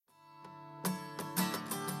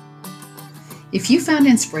If you found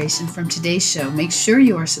inspiration from today's show, make sure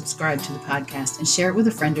you are subscribed to the podcast and share it with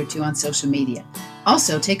a friend or two on social media.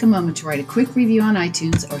 Also, take a moment to write a quick review on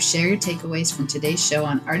iTunes or share your takeaways from today's show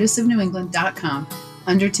on artistsofnewengland.com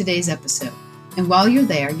under today's episode. And while you're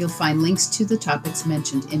there, you'll find links to the topics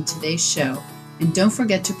mentioned in today's show. And don't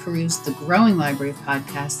forget to peruse the growing library of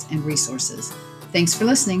podcasts and resources. Thanks for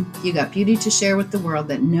listening. You got beauty to share with the world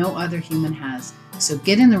that no other human has. So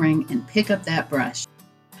get in the ring and pick up that brush.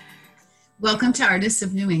 Welcome to Artists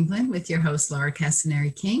of New England with your host, Laura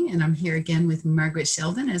Castaneri King. And I'm here again with Margaret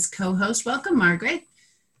Sheldon as co-host. Welcome, Margaret.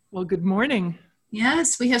 Well, good morning.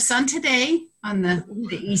 Yes, we have sun today on the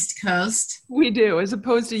East Coast. We do, as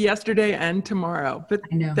opposed to yesterday and tomorrow, but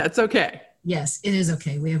I know. That's okay. Yes, it is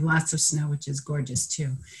okay. We have lots of snow, which is gorgeous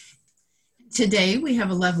too. Today, we have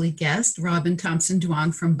a lovely guest, Robin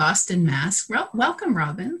Thompson-Duong from Boston, Mass. Welcome,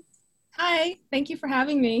 Robin. Hi, thank you for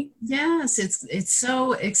having me. Yes, it's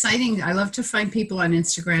so exciting. I love to find people on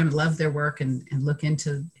Instagram, love their work, and look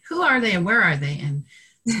into who are they and where are they, and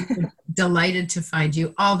delighted to find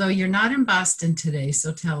you, although you're not in Boston today,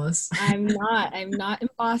 so tell us. I'm not in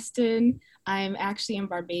Boston. I'm actually in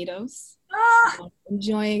Barbados.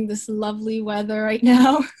 Enjoying this lovely weather right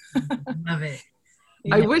now. Love it.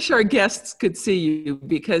 Yeah. I wish our guests could see you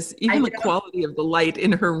because even the quality of the light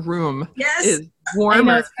in her room is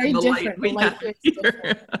warmer. It's very different. The light is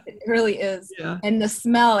different. It really is. Yeah. And the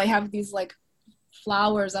smell, I have these like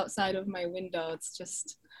flowers outside of my window. It's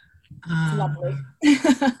just lovely.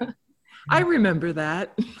 I remember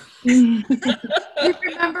that. You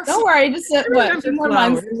remember? Don't worry, just a few more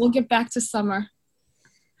months and we'll get back to summer.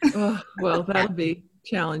 Oh, well, that'll be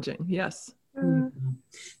challenging. Yes.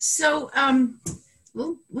 So,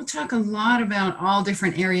 we'll talk a lot about all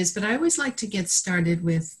different areas, but I always like to get started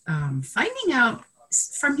with finding out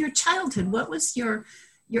from your childhood, what was your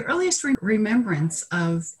earliest remembrance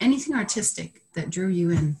of anything artistic that drew you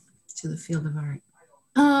in to the field of art?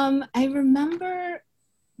 I remember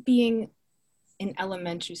being in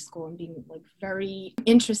elementary school and being like very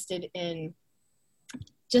interested in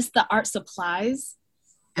just the art supplies.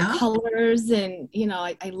 The colors, and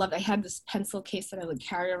I had this pencil case that I would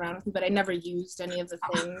carry around with me, but I never used any of the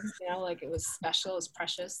things, like it was special, it was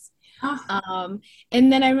precious. And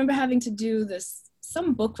then I remember having to do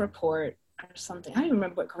some book report or something. I don't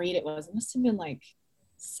remember what grade it was. It must have been like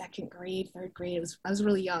second grade, third grade. I was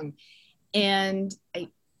really young. And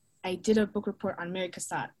I did a book report on Mary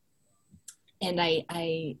Cassatt. And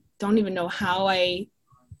I don't even know how I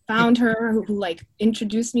found her, who like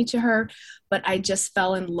introduced me to her, but I just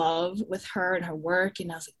fell in love with her and her work,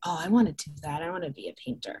 and I was like, oh, I want to do that. I want to be a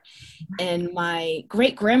painter. And my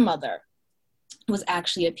great grandmother was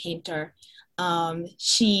actually a painter.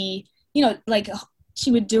 She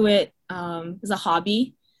would do it as a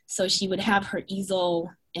hobby. So she would have her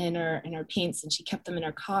easel and her paints, and she kept them in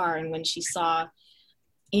her car. And when she saw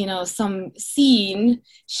some scene,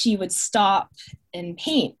 she would stop and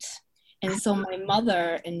paint. And so my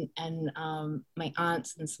mother and my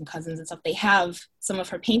aunts and some cousins and stuff, they have some of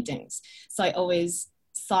her paintings. So I always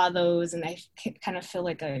saw those, and I kind of feel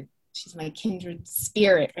like she's my kindred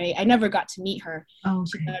spirit, right? I never got to meet her. Oh,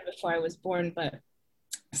 okay. She died before I was born, but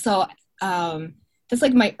so that's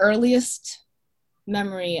like my earliest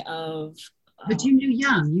memory of. But you knew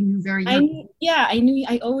young. You knew very young. I knew.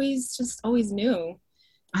 I always knew.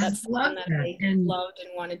 That's something that I loved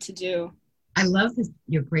and wanted to do. I love that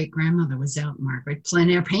your great-grandmother was out, Margaret,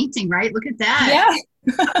 plein air painting, right? Look at that.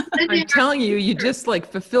 Yeah. I'm telling you, you just like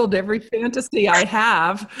fulfilled every fantasy I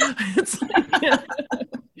have. It's like,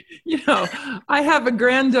 I have a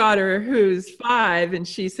granddaughter who's 5, and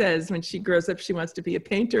she says when she grows up, she wants to be a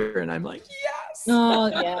painter. And I'm like, yes. Oh,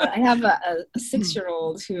 yeah. I have a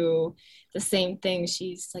 6-year-old who, the same thing.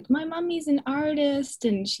 She's like, my mommy's an artist,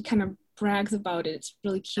 and she kind of brags about it. It's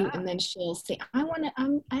really cute. And then she'll say, I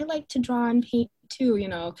like to draw and paint too.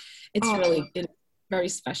 It's very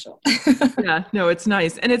special. Yeah, no, it's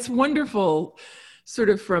nice. And it's wonderful sort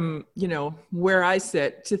of from, where I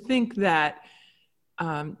sit to think that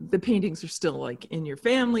the paintings are still like in your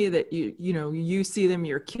family, that you see them,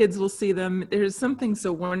 your kids will see them. There's something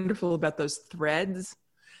so wonderful about those threads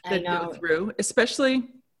that go through, especially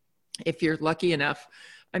if you're lucky enough.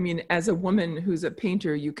 I mean, as a woman who's a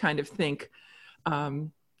painter, you kind of think,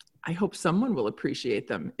 I hope someone will appreciate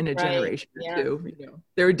them in a generation or two.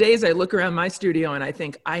 There are days I look around my studio and I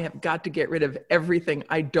think I have got to get rid of everything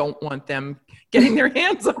I don't want them getting their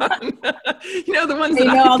hands on. The ones that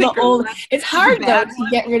I think the old. It's hard though to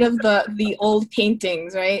get rid of the old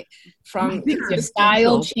paintings, right? From your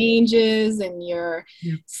style changes and your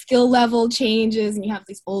skill level changes, and you have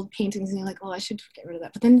these old paintings, and you're like, oh, I should get rid of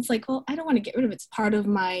that. But then it's like, well, I don't want to get rid of it. It's part of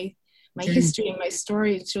my my history and my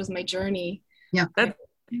story. It shows my journey. Yeah.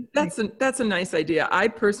 That's a nice idea. I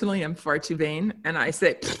personally am far too vain, and I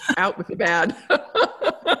say, out with the bad.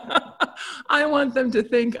 I want them to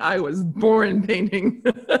think I was born painting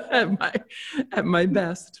at my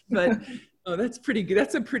best. But that's pretty good.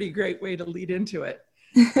 That's a pretty great way to lead into it.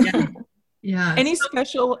 Yeah. Yeah. Any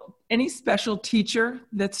special teacher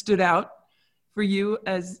that stood out for you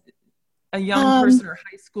as a young person or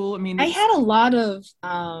high school? I mean, I had a lot of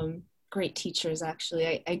great teachers,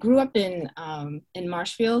 actually. I grew up in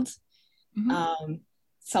Marshfield,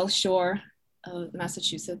 South Shore of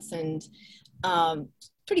Massachusetts, and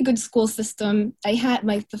pretty good school system. I had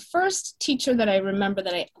the first teacher that I remember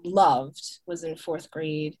that I loved was in 4th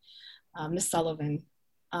grade, Miss Sullivan.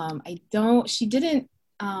 She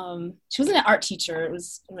wasn't an art teacher. It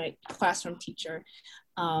was my classroom teacher.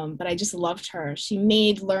 But I just loved her. She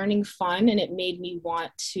made learning fun, and it made me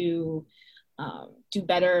want to do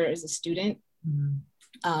better as a student. And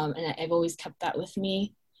I've always kept that with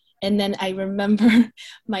me. And then I remember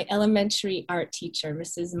my elementary art teacher,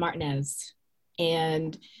 Mrs. Martinez,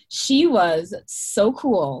 and she was so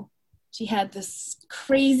cool. She had this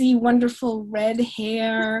crazy, wonderful red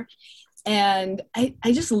hair, and I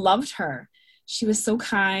just loved her. She was so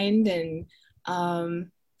kind, and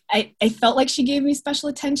I felt like she gave me special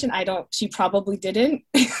attention. She probably didn't.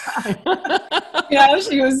 She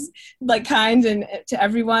was like kind and to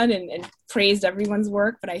everyone and praised everyone's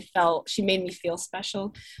work, but I felt she made me feel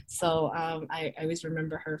special. So I always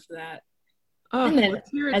remember her for that. Oh, and then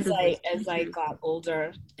as I got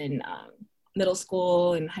older in middle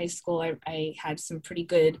school and high school, I had some pretty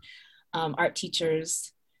good art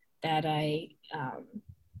teachers that I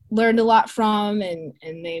learned a lot from, and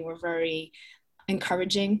they were very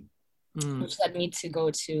encouraging, which led me to go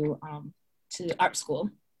to art school.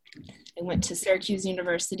 I went to Syracuse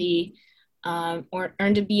University, earned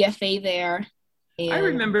a BFA there. And I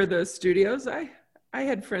remember those studios. I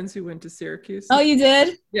had friends who went to Syracuse. Oh, you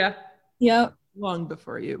did? Yeah. Yep. Long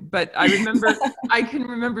before you, but I can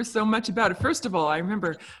remember so much about it. First of all, I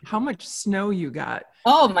remember how much snow you got.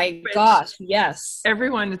 Oh my gosh, yes.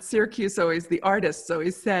 Everyone at Syracuse the artists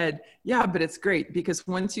always said, yeah, but it's great because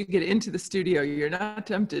once you get into the studio, you're not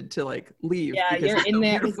tempted to leave. Yeah, you're in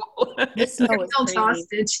there. The snow is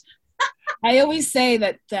hostage. I always say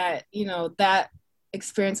that that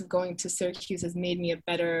experience of going to Syracuse has made me a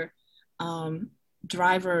better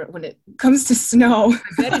driver when it comes to snow.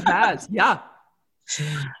 I bet it has, yeah.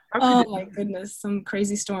 Oh my goodness, some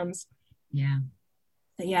crazy storms. Yeah.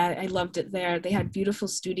 But yeah, I loved it there. They had beautiful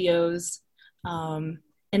studios. And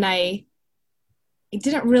I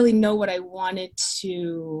didn't really know what I wanted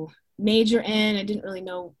to major in. I didn't really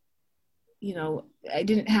know, I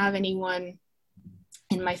didn't have anyone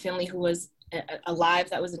in my family who was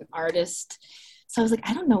alive that was an artist. So I was like,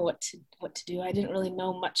 I don't know what to do. I didn't really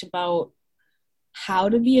know much about how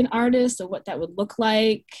to be an artist or what that would look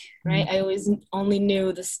like, right? I always only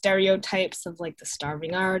knew the stereotypes of the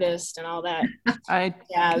starving artist and all that. I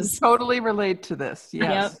can totally relate to this.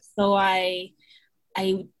 Yes. Yep. So I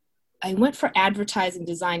went for advertising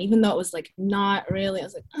design, even though it was not really. I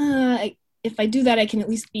was like, if I do that, I can at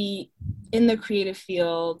least be in the creative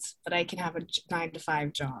field, but I can have a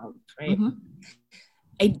 9-to-5 job, right? Mm-hmm.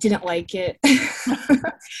 I didn't like it.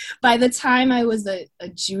 By the time I was a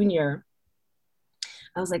junior,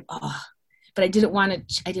 I was like, but I didn't want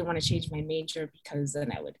to change my major because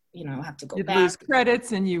then I would, have to go You'd back. lose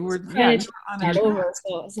credits and you were over.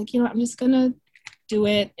 So I was like, I'm just going to do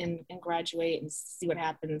it and graduate and see what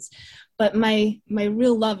happens. But my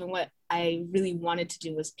real love and what I really wanted to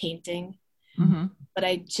do was painting. Mm-hmm. But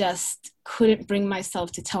I just couldn't bring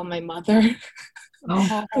myself to tell my mother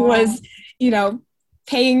who was,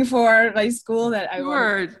 paying for my school that I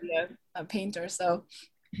wanted to be a painter. So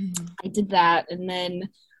I did that. And then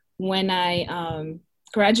when I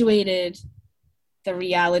graduated, the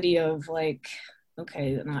reality of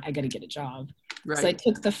okay, now I got to get a job. Right. So I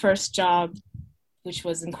took the first job, which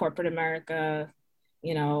was in corporate America,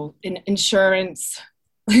 in insurance.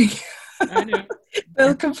 I know.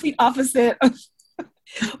 The complete opposite of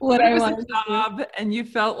what I wanted to do. And you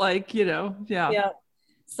felt Yeah.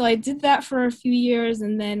 So I did that for a few years,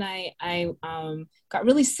 and then I got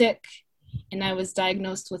really sick, and I was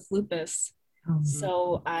diagnosed with lupus. Mm-hmm.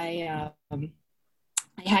 So I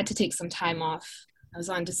had to take some time off. I was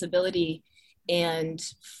on disability, and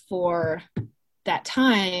for that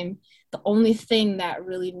time, the only thing that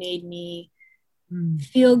really made me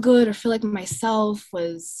feel good or feel like myself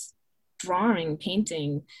was drawing,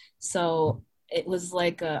 painting. So it was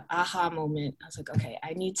like a aha moment. I was like, okay,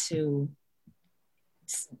 I need to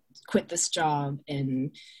quit this job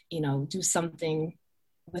and, do something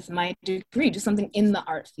with my degree, do something in the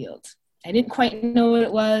art field. I didn't quite know what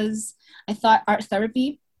it was. I thought art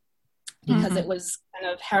therapy, because it was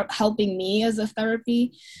kind of helping me as a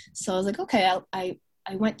therapy. So I was like, okay, I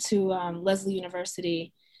went to Lesley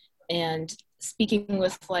University, and speaking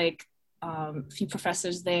with like a few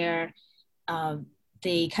professors there,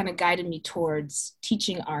 they kind of guided me towards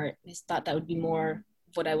teaching art. I thought that would be more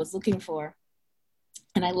what I was looking for.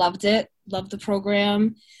 And I loved it, loved the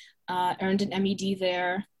program, earned an MED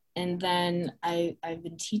there. And then I've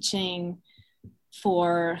been teaching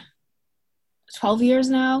for 12 years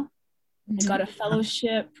now. I got a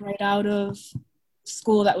fellowship right out of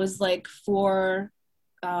school that was like for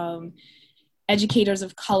educators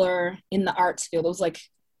of color in the arts field. It was like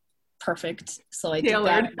perfect. So I did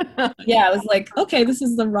that. Yeah, I was like, okay, this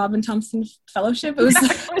is the Robin Thompson Fellowship. It was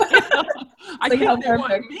I like, think they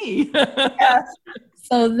want me. Yeah.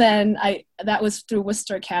 So then that was through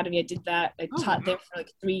Worcester Academy. I did that. I taught there for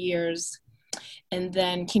like 3 years, and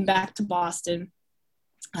then came back to Boston,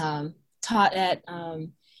 taught at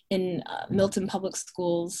in Milton Public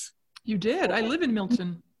Schools. You did? I live in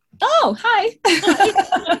Milton. Oh, hi.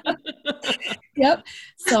 Yep.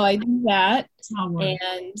 So I did that,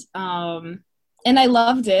 and I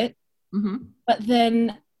loved it. But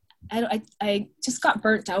then I just got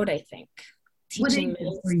burnt out, I think, teaching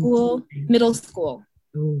middle school.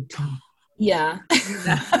 Oh, yeah.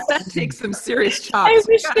 That takes some serious chops. I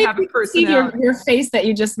wish you could see your face that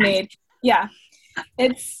you just made. Yeah.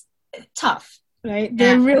 It's tough, right?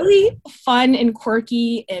 They're really fun and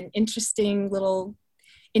quirky and interesting little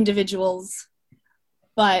individuals,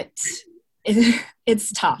 but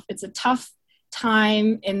it's tough. It's a tough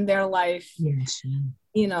time in their life. Yes.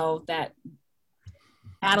 You know, that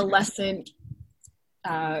adolescent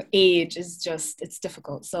age is just, it's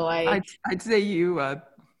difficult. So I'd say you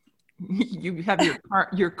have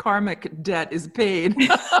your karmic debt is paid.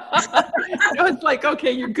 It's like,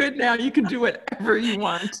 okay, you're good now. You can do whatever you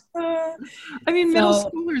want. I mean, middle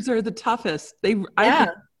schoolers are the toughest. I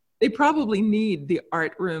think they probably need the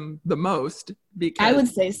art room the most. Because I would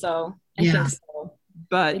say so. I think so.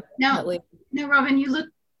 But now, Robin, you look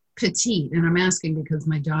petite, and I'm asking because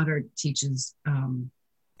my daughter teaches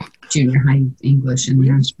junior high English in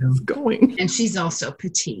Nashville. And she's also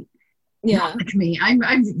petite. Yeah. Not like me.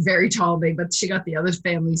 I'm very tall, big, but she got the other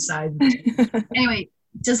family side. Anyway,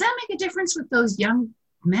 does that make a difference with those young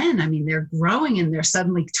men? I mean, they're growing and they're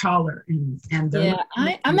suddenly taller. And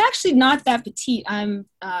I'm actually not that petite. I'm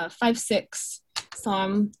 5'6", so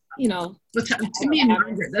I'm, to me and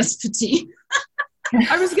Margaret, that's petite.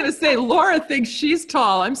 I was going to say, Laura thinks she's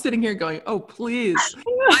tall. I'm sitting here going, oh, please.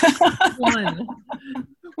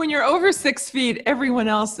 When you're over 6 feet, everyone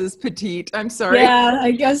else is petite. I'm sorry. Yeah,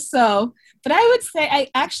 I guess so. But I would say I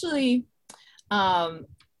actually, I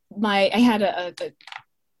had a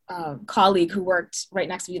colleague who worked right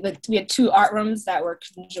next to me. Like, we had 2 art rooms that were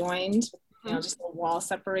conjoined, just a wall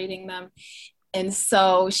separating them. And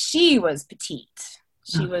so she was petite.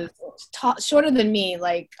 She was shorter than me,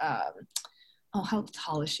 like, how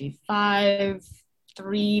tall is she? 5'3"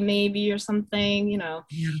 maybe or something, Yeah,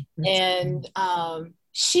 and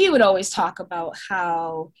she would always talk about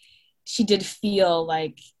how she did feel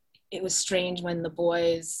like it was strange when the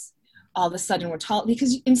boys all of a sudden were tall,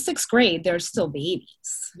 because in 6th grade they're still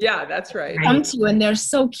babies. Yeah, that's right. Come to you and they're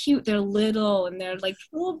so cute. They're little and they're like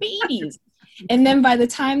little babies. And then by the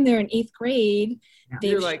time they're in 8th grade,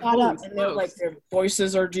 they've shot up and they're like, their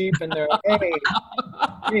voices are deep and they're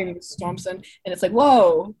hey, Thompson, and it's like,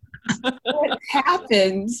 whoa, what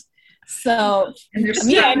happened? So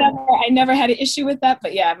I never had an issue with that,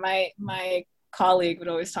 but yeah, my colleague would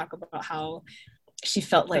always talk about how she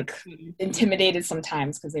felt like intimidated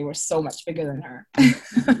sometimes because they were so much bigger than her.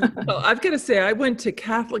 Well, I've got to say, I went to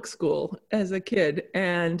Catholic school as a kid,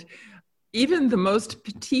 and even the most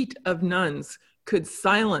petite of nuns could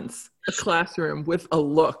silence a classroom with a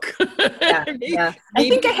look. Yeah, I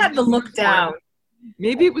think I had the look down.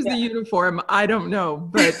 Maybe it was the uniform. I don't know.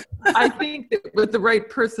 But I think that with the right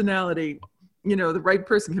personality, the right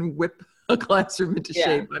person can whip a classroom into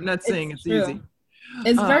shape. I'm not saying it's easy.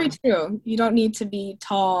 It's very true. You don't need to be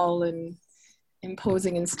tall and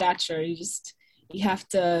imposing in stature. You have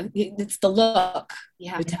to, it's the look.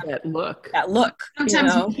 You have to have that look. That look.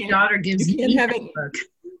 Sometimes your daughter gives you that look.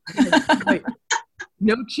 Like,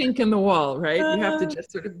 no chink in the wall, right? You have to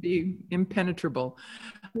just sort of be impenetrable.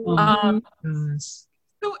 So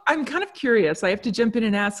I'm kind of curious. I have to jump in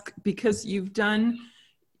and ask, because you've done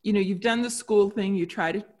the school thing. You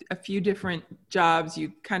tried a few different jobs.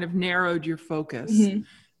 You kind of narrowed your focus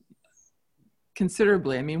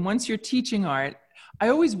considerably. I mean, once you're teaching art, I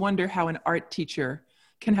always wonder how an art teacher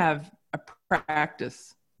can have a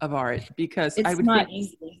practice of art, because It's I would not think,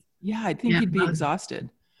 easy. yeah, I think you'd be exhausted.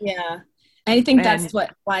 Yeah. I think And that's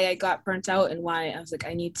why I got burnt out, and why I was like,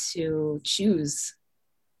 I need to choose.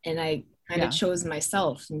 And I kind of chose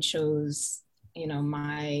myself and chose,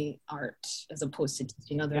 my art as opposed to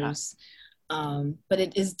teaching others. But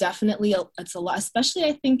it is definitely, it's a lot, especially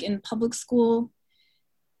I think in public school,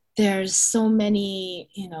 there's so many,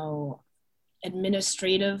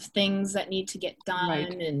 administrative things that need to get done.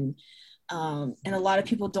 Right. And a lot of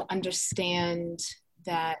people don't understand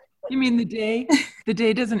that. You mean the day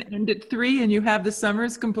doesn't end at 3 and you have the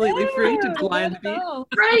summers completely free to fly on the beach?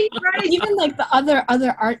 Right. Even like the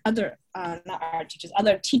not art teachers,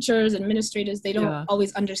 other teachers, administrators, they don't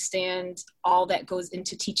always understand all that goes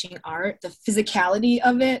into teaching art, the physicality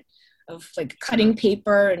of it, of like cutting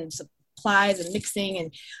paper and supplies and mixing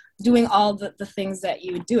and doing all the things that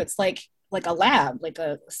you would do. It's like a lab, like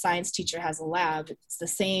a science teacher has a lab. It's the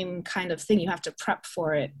same kind of thing. You have to prep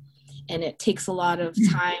for it. And it takes a lot of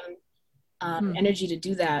time, energy to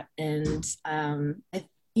do that. And,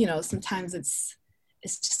 sometimes it's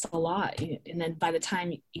just a lot. And then by the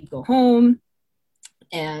time you go home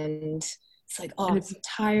and it's like, oh, I'm so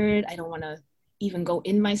tired. I don't want to even go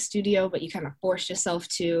in my studio, but you kind of force yourself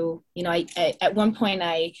to. I at one point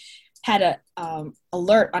I had a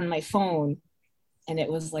alert on my phone, and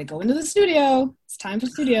it was like, go into the studio. It's time for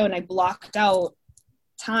studio. And I blocked out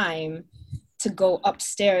time to go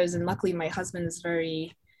upstairs, and luckily my husband is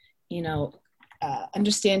very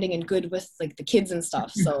understanding and good with like the kids and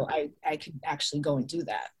stuff, so I could actually go and do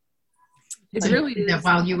that. It's really that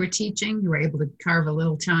while you were teaching, you were able to carve a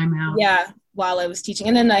little time out. Yeah, while I was teaching.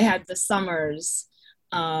 And then I had the summers,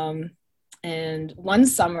 and one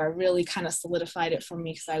summer really kind of solidified it for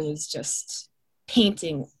me, because I was just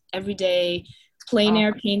painting every day, plein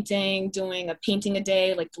air painting, doing a painting a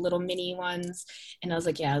day, like the little mini ones. And I was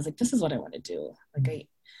like, this is what I want to do. Like,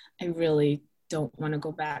 I really don't want to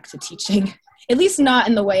go back to teaching, at least not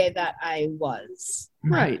in the way that I was.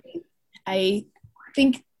 Right. I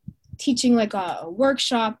think teaching like a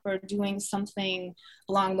workshop or doing something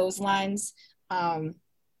along those lines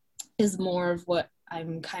is more of what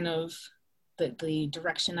I'm kind of the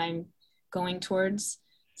direction I'm going towards.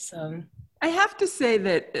 So I have to say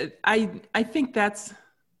that I think that's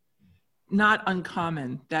not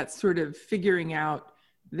uncommon, that sort of figuring out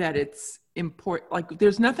that it's important. Like,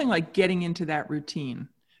 there's nothing like getting into that routine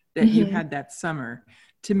that you had that summer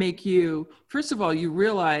to make you, first of all, you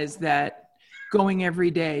realize that going every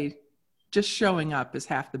day, just showing up is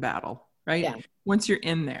half the battle, right? Yeah. Once you're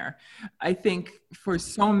in there. I think for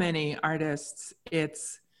so many artists,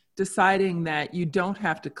 it's deciding that you don't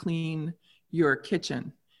have to clean your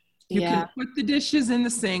kitchen. You can put the dishes in the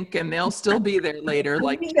sink and they'll still be there later.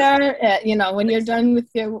 Like, when you're done with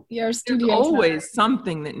your studio. There's always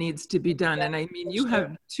something that needs to be done. And I mean, you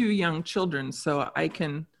have 2 young children, so I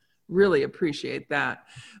can really appreciate that.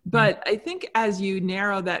 But I think as you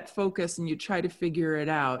narrow that focus and you try to figure it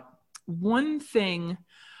out, one thing,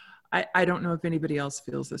 I don't know if anybody else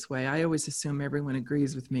feels this way. I always assume everyone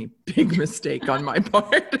agrees with me. Big mistake on my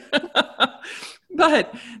part.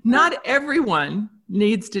 But not everyone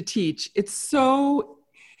needs to teach. It's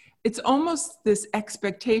almost this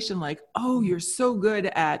expectation, like, oh, you're so good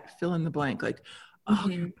at fill in the blank, like, oh,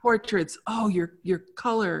 your portraits, oh, your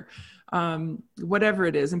color, whatever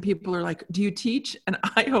it is. And people are like, do you teach? And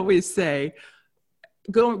I always say,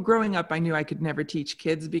 growing up, I knew I could never teach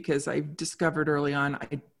kids, because I discovered early on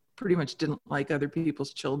I pretty much didn't like other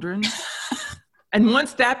people's children. And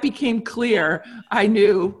once that became clear, I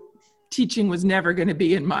knew teaching was never going to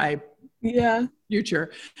be in my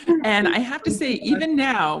future. And I have to say, even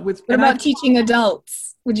now, what about teaching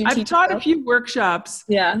adults? Would you teach I've taught adults? A few workshops.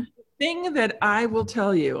 Yeah. The thing that I will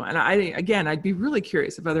tell you, and I'd be really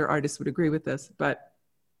curious if other artists would agree with this, but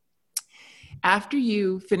after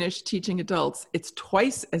you finish teaching adults, it's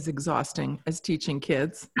twice as exhausting as teaching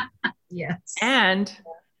kids. Yes. And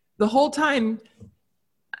the whole time,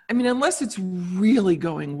 I mean, unless it's really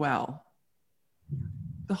going well,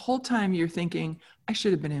 the whole time you're thinking, I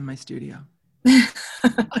should have been in my studio.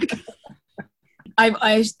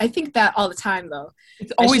 I think that all the time, though.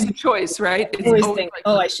 It's always a choice, right? It's always think,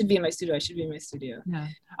 I should be in my studio. I should be in my studio. Yeah.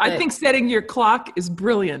 I think setting your clock is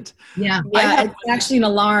brilliant. Yeah. It's actually an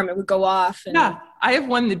alarm. It would go off. And yeah. I have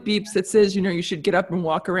one that beeps that says, you should get up and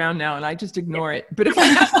walk around now, and I just ignore it. But if I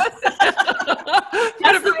have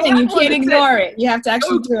that's the thing, you can't ignore it. You have to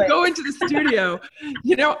actually do it. Go into the studio.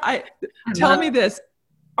 Tell me this.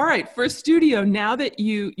 All right, for a studio, now that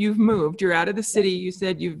you've moved, you're out of the city. You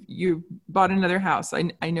said you've bought another house.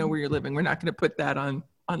 I know where you're living. We're not going to put that on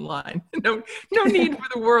online. No need for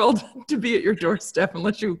the world to be at your doorstep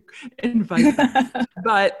unless you invite them.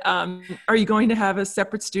 But are you going to have a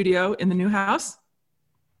separate studio in the new house?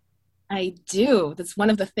 I do. That's one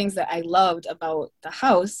of the things that I loved about the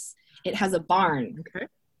house. It has a barn. Okay.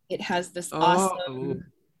 It has this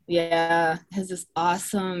awesome, it has this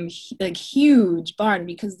awesome, like huge barn,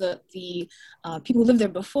 because the people who lived there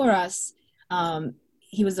before us,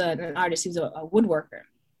 he was an artist. He was a woodworker.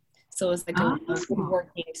 So it was like a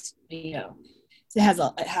woodworking studio. So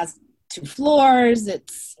it has 2 floors.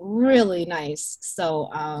 It's really nice. So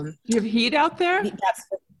you have heat out there?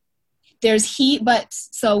 There's heat, but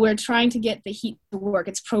so we're trying to get the heat to work.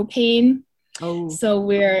 It's propane. Oh. So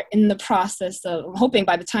we're in the process of, I'm hoping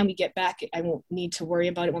by the time we get back, I won't need to worry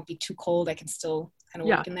about it. It won't be too cold. I can still kind of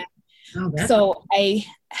work in that. Oh, so I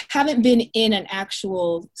haven't been in an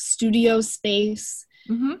actual studio space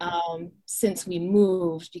since we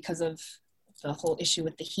moved, because of the whole issue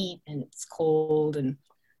with the heat, and it's cold, and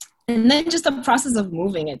then just the process of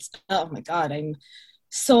moving. It's, oh my God, I'm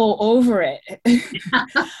so over it. It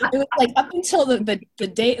was like up until the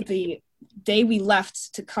day we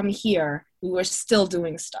left to come here, we were still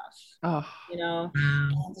doing stuff. Oh, and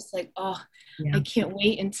I'm just like, I can't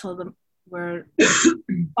wait until we're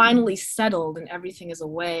finally settled and everything is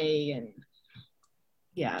away. And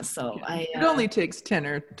so it only takes 10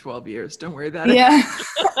 or 12 years. Don't worry about it. Yeah.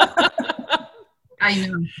 I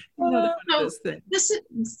know. This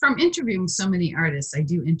is from interviewing so many artists. I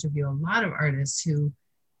do interview a lot of artists who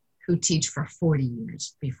teach for 40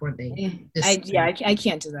 years before they. I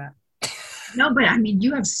can't do that. No, but I mean,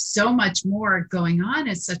 you have so much more going on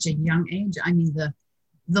at such a young age. I mean,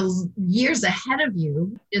 the years ahead of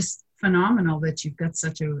you is phenomenal that you've got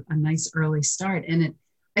such a nice early start. And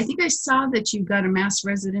I think I saw that you got a mass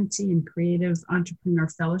residency in Creative Entrepreneur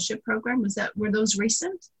Fellowship Program. Were those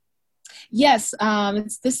recent? Yes,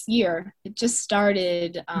 it's this year. It just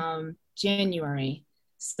started January.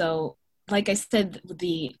 So like I said,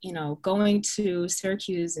 going to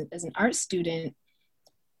Syracuse as an art student,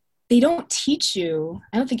 they don't teach you,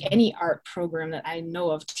 I don't think any art program that I know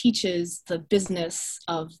of teaches the business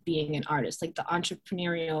of being an artist, like the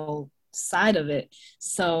entrepreneurial side of it.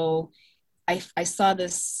 So I saw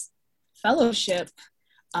this fellowship,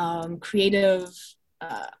 Creative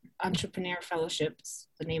Entrepreneur Fellowships,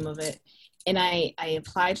 the name of it. And I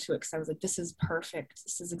applied to it because I was like, this is perfect.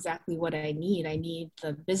 This is exactly what I need. I need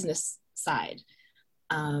the business side.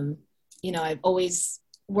 I've always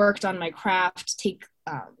worked on my craft, take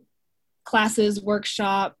classes,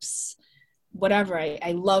 workshops, whatever.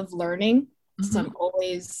 I love learning. So I'm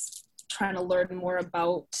always trying to learn more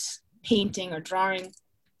about painting or drawing.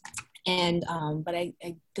 And but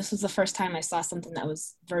this was the first time I saw something that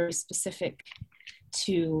was very specific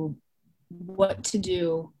to what to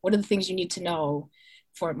do, what are the things you need to know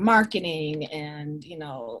for marketing and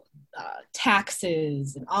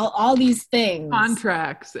taxes and all these things,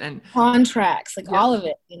 contracts, like all of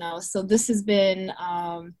it, so this has been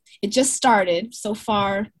it just started. So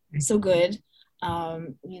far so good.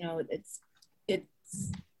 It's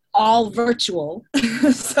all virtual.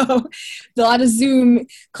 So a lot of Zoom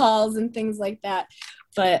calls and things like that,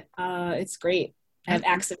 but it's great. I have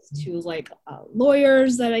access to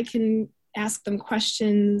lawyers that I can ask them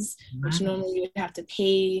questions, which normally you would have to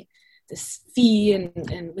pay this fee,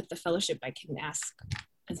 and with the fellowship I can ask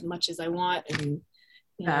as much as I want, and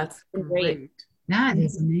that's great. That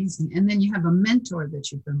is amazing. And then you have a mentor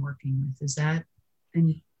that you've been working with. Is that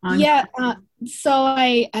so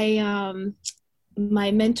I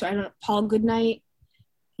my mentor, I don't know, Paul Goodnight,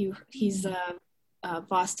 he's a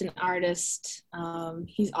Boston artist.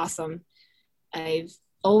 He's awesome. I've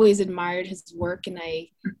always admired his work, and I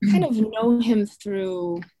kind of know him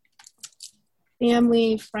through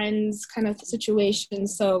family, friends kind of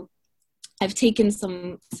situations. So I've taken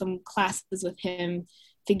some classes with him,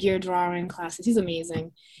 figure drawing classes. He's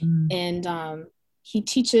amazing. And he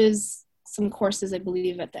teaches some courses, I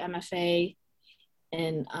believe, at the MFA.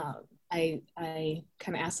 And I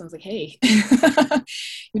kind of asked him, I was like, hey,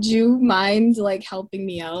 would you mind helping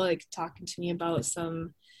me out, talking to me about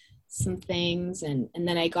some things? And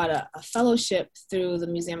then I got a fellowship through the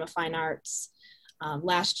Museum of Fine Arts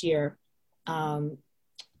last year,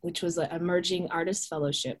 which was an Emerging Artist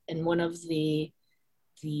Fellowship. And one of the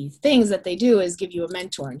things that they do is give you a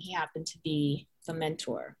mentor, and he happened to be the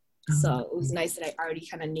mentor. So it was nice that I already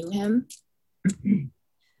kind of knew him.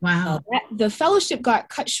 Wow. The fellowship got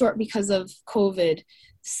cut short because of COVID.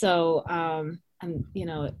 So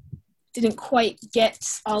didn't quite get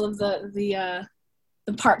all of the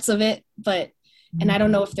parts of it, but and I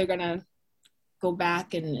don't know if they're gonna go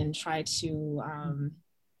back and try to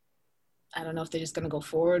I don't know if they're just going to go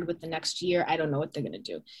forward with the next year. I don't know what they're going to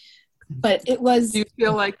do. But it was. Do you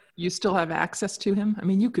feel like you still have access to him? I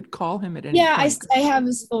mean, you could call him at any point. I have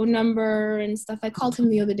his phone number and stuff. I called him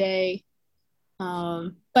the other day.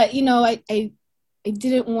 But, you know, I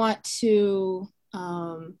didn't want to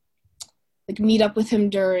like meet up with him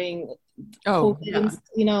during COVID. Yeah. And,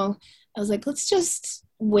 you know, I was like, let's just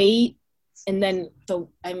wait. And then,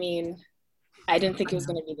 I didn't think it was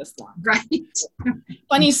going to be this long. Right.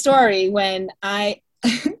 Funny story, when I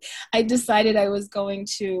decided I was going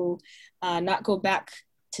to not go back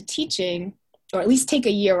to teaching, or at least take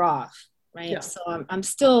a year off, right? Yeah. So I'm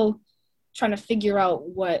still trying to figure out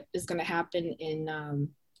what is going to happen in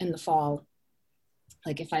the fall.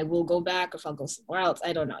 Like if I will go back, if I'll go somewhere else,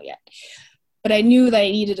 I don't know yet. But I knew that I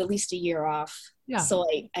needed at least a year off. Yeah. So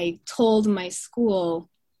I told my school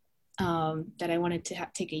that I wanted to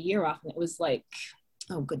take a year off, and it was like,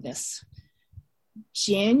 oh goodness,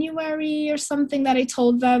 January or something that I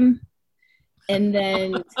told them. And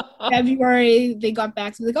then February they got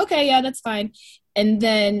back to me like, okay, yeah, that's fine. And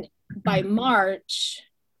then by March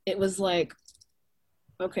it was like,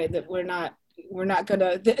 okay, that we're not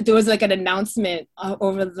gonna, there was like an announcement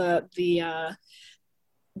over the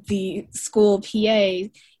school PA,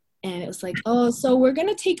 and it was like, oh, so we're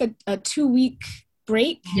gonna take a 2-week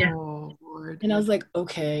break. Yeah. Oh, Lord. And I was like,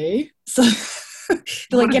 okay. So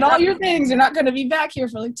they're like, get all your things. You're not going to be back here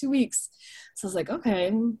for like 2 weeks. So I was like,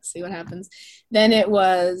 okay, see what happens. Then it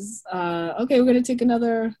was, okay, we're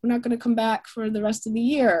not going to come back for the rest of the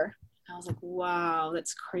year. I was like, wow,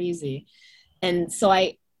 that's crazy. And so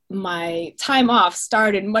my time off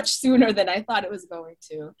started much sooner than I thought it was going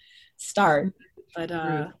to start. But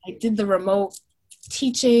I did the remote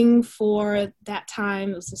teaching for that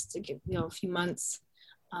time. It was just to get, a few months.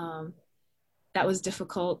 That was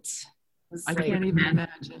difficult. I can't even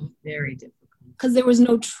imagine. Very difficult. Because there was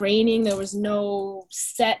no training, there was no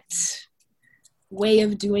set way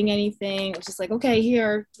of doing anything. It was just like,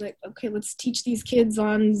 okay, let's teach these kids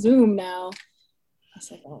on Zoom now. I was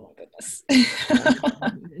like, oh my goodness.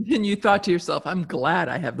 And you thought to yourself, I'm glad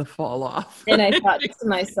I have the fall off. And I thought to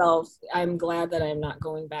myself, I'm glad that I'm not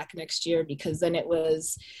going back next year, because then it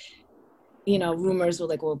was, rumors were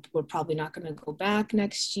like, well, we're probably not going to go back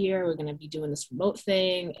next year. We're going to be doing this remote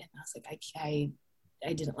thing. And I was like,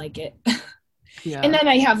 I didn't like it. Yeah. And then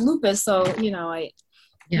I have lupus. So, I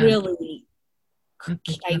really,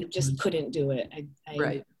 I just couldn't do it.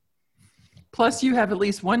 Right. Plus you have at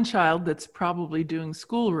least one child that's probably doing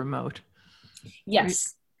school remote.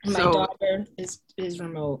 Yes. Right? My daughter is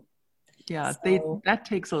remote. Yeah, so, that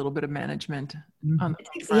takes a little bit of management. On the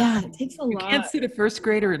it takes a lot. You can't sit a first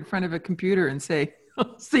grader in front of a computer and say,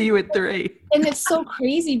 I'll see you at 3. And it's so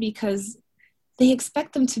crazy because they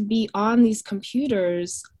expect them to be on these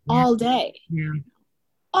computers all day. Yeah.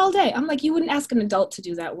 All day. I'm like, you wouldn't ask an adult to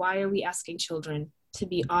do that. Why are we asking children to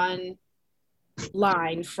be online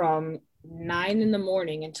from 9 in the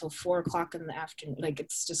morning until 4 o'clock in the afternoon? Like,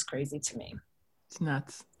 it's just crazy to me. It's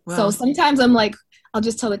nuts. Well, so sometimes I'm like, I'll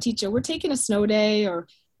just tell the teacher, we're taking a snow day, or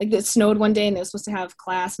like it snowed one day and they were supposed to have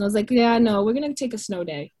class. And I was like, yeah, no, we're going to take a snow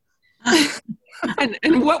day.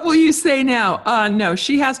 and what will you say now? No,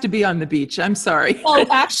 she has to be on the beach. I'm sorry. Oh,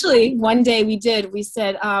 actually, one day we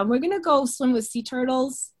said, we're going to go swim with sea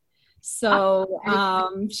turtles. So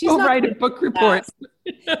she's go not write a book report.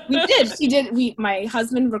 We did. She did. My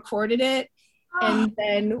husband recorded it. And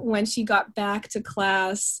then when she got back to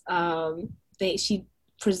class, she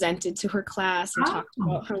presented to her class and talked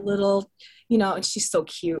about her little, and she's so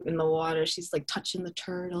cute in the water. She's like touching the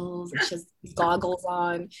turtles and she has goggles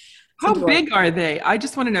on. How big are they? I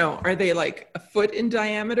just want to know, are they like a foot in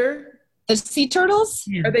diameter? The sea turtles?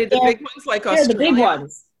 Yeah. Are they the big ones like Australia? They're the big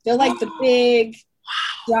ones. They're like the big,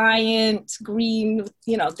 giant, green,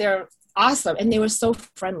 they're awesome. And they were so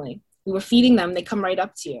friendly. We were feeding them. They come right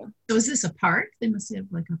up to you. So is this a park? They must have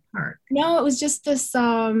like a park. No, it was just this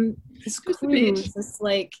cruise. This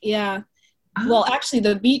like, yeah. Oh. Well, actually,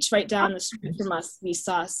 the beach right down the street from us, we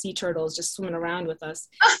saw sea turtles just swimming around with us.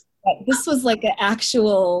 But this was like an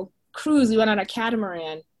actual cruise. We went on a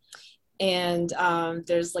catamaran, and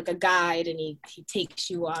there's like a guide, and he takes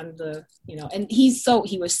you on the, and he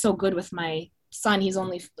was so good with my son. He's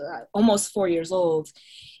only almost 4 years old,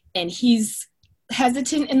 and he's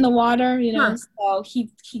hesitant in the water, so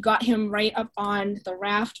he got him right up on the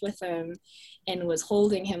raft with him and was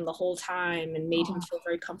holding him the whole time and made him feel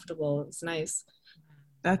very comfortable. It was nice.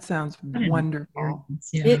 That sounds wonderful.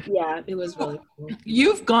 Yeah. It was really cool.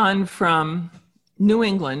 You've gone from New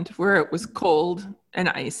England, where it was cold and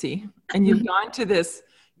icy, and you've gone to this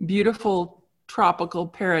beautiful tropical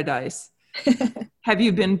paradise. Have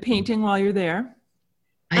you been painting while you're there?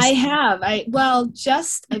 I've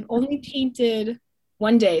only painted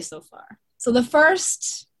one day so far. So the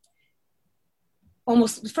first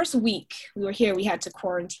week we were here, we had to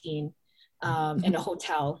quarantine in a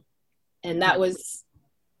hotel, and that was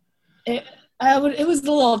it. It was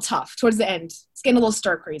a little tough towards the end. It's getting a little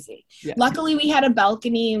stir crazy. Yeah. Luckily, we had a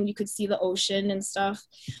balcony and you could see the ocean and stuff.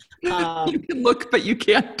 You can look, but you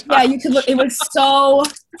can't touch. Yeah, you could look. It was so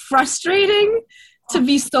frustrating to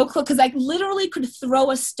be so close because I literally could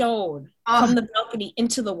throw a stone from the balcony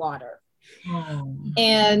into the water. Oh.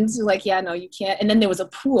 And like, yeah, no, you can't. And then there was a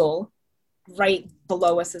pool right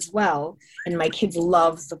below us as well. And my kids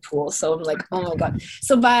love the pool. So I'm like, oh my God.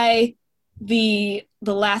 So by the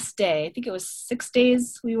last day, I think it was 6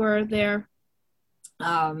 days we were there,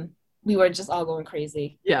 we were just all going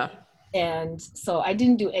crazy. Yeah. And so I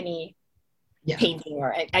didn't do any painting,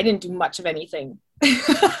 or I didn't do much of anything.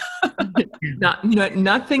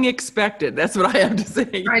 Nothing expected. That's what I have to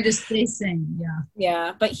say. Try to stay sane.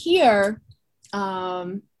 Yeah. But here,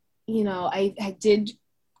 I did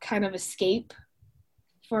kind of escape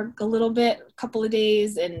for a little bit, a couple of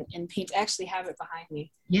days, and paint. I actually have it behind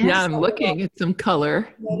me. Yes. Yeah, I'm looking at some color.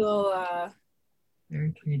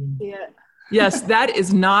 Very pretty. Yeah. Yes, that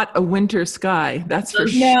is not a winter sky. That's for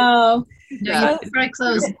sure. No, it's very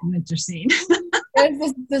close to the winter scene.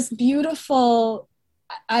 There's this beautiful,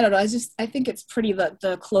 I don't know, I think it's pretty,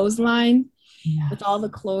 the clothesline with all the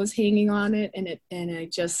clothes hanging on it, and I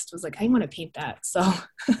just was like, I want to paint that. So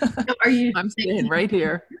I'm staying right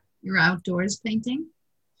here. You're outdoors painting?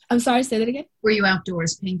 I'm sorry, say that again? Were you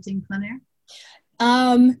outdoors painting, plein air?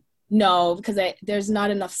 No, because there's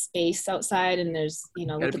not enough space outside, and there's,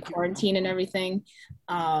 with the quarantine and everything,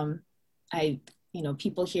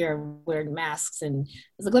 people here are wearing masks, and I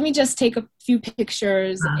was like, let me just take a few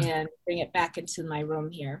pictures and bring it back into my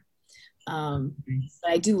room here. But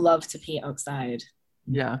I do love to paint outside.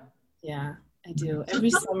 Yeah. Yeah, I do. Every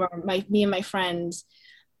summer, me and my friend,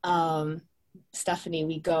 Stephanie,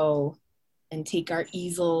 we go and take our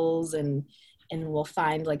easels and we'll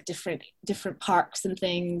find like different parks and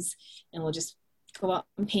things, and we'll just go out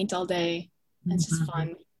and paint all day. It's just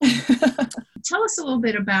fun. Tell us a little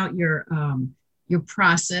bit about your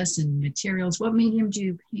process and materials. What medium do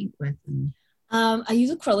you paint with? I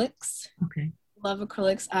use acrylics. Okay. Love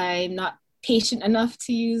acrylics. I'm not patient enough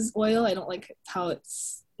to use oil. I don't like how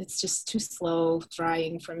it's just too slow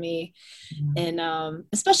drying for me. And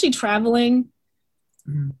especially traveling,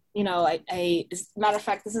 I as a matter of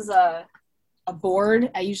fact, this is a board.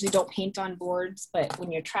 I usually don't paint on boards, but when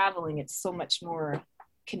you're traveling, it's so much more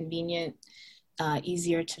convenient,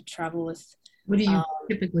 easier to travel with. What do you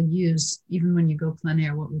typically use, even when you go plein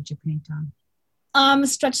air? What would you paint on? A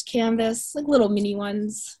stretched canvas, like little mini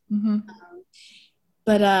ones. Mm-hmm.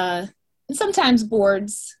 But sometimes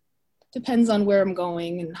boards. Depends on where I'm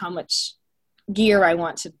going and how much gear I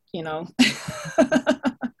want to,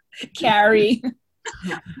 carry.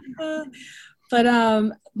 But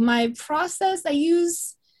my process, I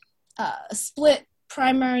use a split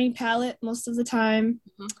primary palette most of the time,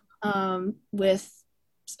 with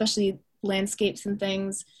especially landscapes and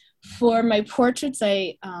things. For my portraits,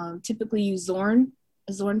 I typically use a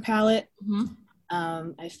Zorn palette.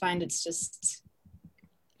 I find it's just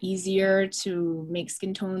easier to make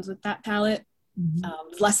skin tones with that palette.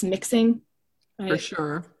 Less mixing. Right? For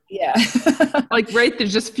sure. Yeah.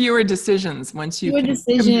 There's just fewer decisions once you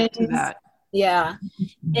commit to that. Yeah.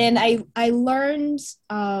 And I learned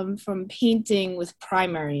from painting with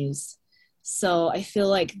primaries. So I feel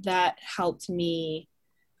like that helped me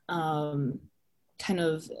kind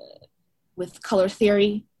of with color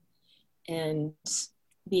theory and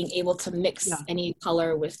being able to mix any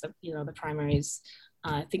color with the primaries.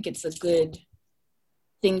 I think it's a good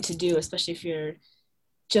thing to do, especially if you're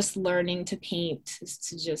just learning to paint, is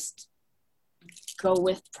to just go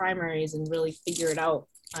with primaries and really figure it out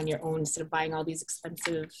on your own instead of buying all these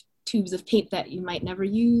expensive tubes of paint that you might never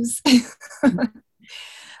use.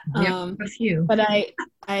 A few. But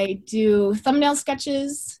I do thumbnail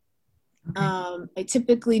sketches. Okay. I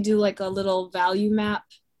typically do like a little value map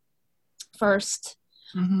first.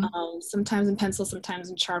 Sometimes in pencil, sometimes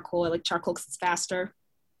in charcoal. I like charcoal because it's faster.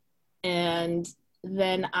 And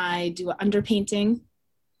then I do underpainting.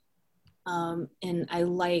 And I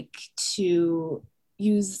like to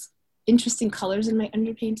use interesting colors in my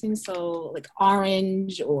underpainting. So like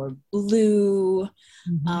orange or blue.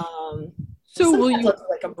 So will you look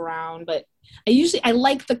like a brown, but I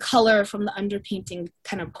like the color from the underpainting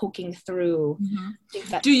kind of poking through.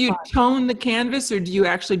 Do you tone the canvas, or do you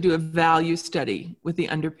actually do a value study with the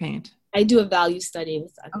underpaint? I do a value study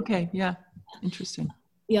with that. Okay, yeah, interesting.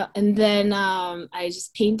 Yeah, and then I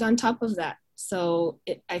just paint on top of that. So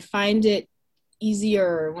I find it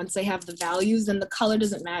easier once I have the values, and the color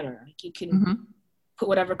doesn't matter. Like you can put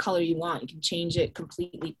whatever color you want. You can change it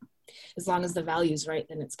completely. As long as the value is right,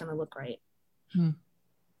 then it's going to look right.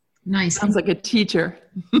 Nice. Sounds like a teacher.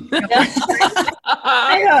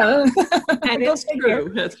 I know. And it's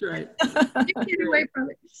true. That's right. Get away from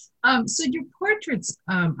it. So your portraits,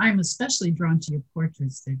 I'm especially drawn to your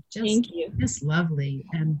portraits. They're just lovely.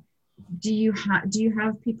 And do you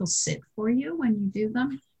have people sit for you when you do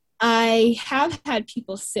them? I have had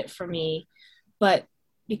people sit for me, but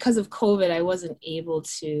because of COVID, I wasn't able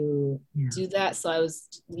to do that. So I was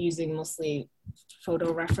using mostly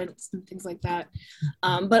photo reference and things like that.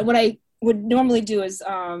 But what I would normally do is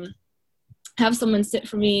have someone sit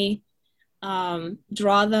for me,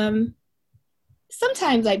 draw them.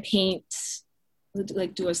 Sometimes I paint,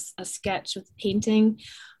 like do a sketch with painting,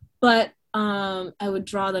 but I would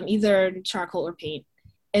draw them either charcoal or paint,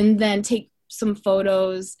 and then take some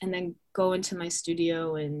photos and then go into my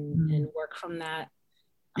studio and work from that.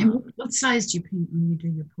 And what size do you paint when you do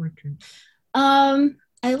your portrait?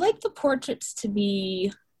 I like the portraits to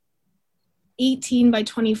be 18 by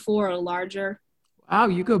 24 or larger. Wow,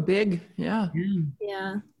 you go big. Yeah.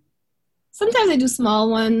 Yeah. Sometimes I do small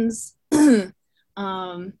ones. Like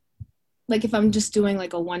if I'm just doing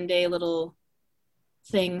like a one-day little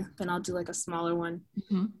thing, then I'll do like a smaller one.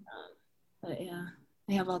 But yeah,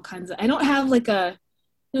 I have all kinds of, I don't have like a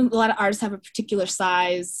lot of artists have a particular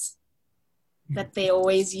size that they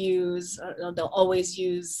always use, or they'll always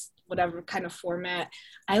use whatever kind of format.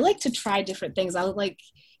 I like to try different things. I would like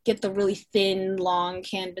get the really thin, long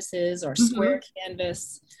canvases or square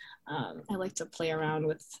canvas. I like to play around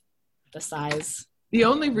with the size. The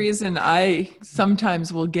only reason I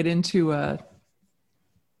sometimes will get into a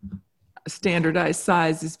standardized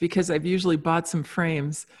size is because I've usually bought some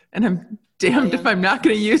frames, and I'm damned if I'm not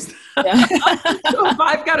going to use them. So if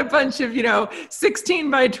I've got a bunch of, 16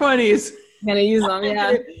 by 20s, I'm going to use them,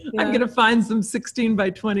 I'm going to find some 16 by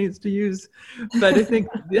 20s to use. But I think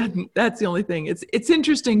that's the only thing. It's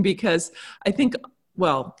interesting because I think,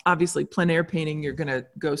 well, obviously plein air painting, you're going to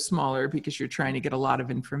go smaller because you're trying to get a lot of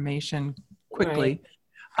information quickly.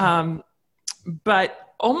 Right.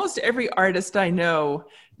 But almost every artist I know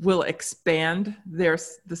will expand the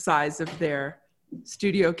size of their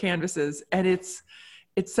studio canvases. And it's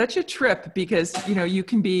such a trip because, you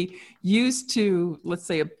can be used to, let's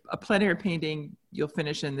say a plein air painting, you'll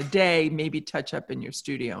finish in the day, maybe touch up in your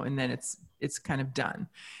studio, and then it's kind of done.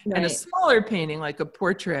 Right. And a smaller painting, like a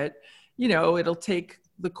portrait, it'll take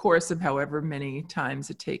the course of however many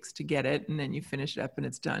times it takes to get it, and then you finish it up and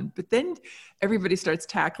it's done. But then everybody starts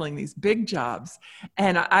tackling these big jobs.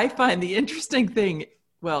 And I find the interesting thing,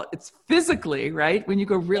 well, it's physically, right? When you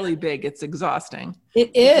go really big, it's exhausting.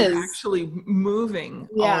 It is. You're actually moving.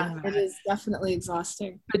 Yeah, it is definitely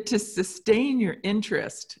exhausting. But to sustain your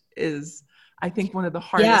interest is, I think, one of the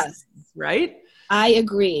hardest things, right? I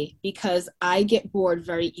agree, because I get bored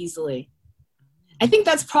very easily. I think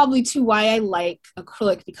that's probably too why I like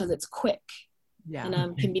acrylic, because it's quick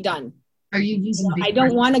and can be done. Are you using? I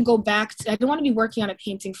don't want to go back I don't want to be working on a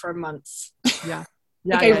painting for months. Yeah.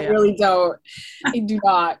 I really don't. I do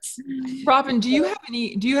not. Robin, do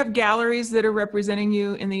you have galleries that are representing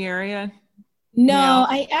you in the area? No,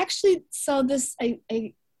 I actually,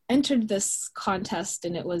 I entered this contest,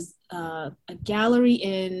 and it was a gallery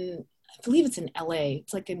I believe it's in LA.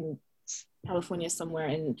 It's like in California somewhere.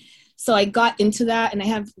 And so I got into that, and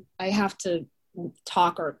I have to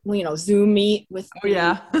talk or, Zoom meet with. Oh,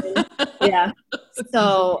 yeah. Yeah.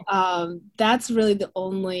 So that's really the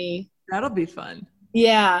only. That'll be fun.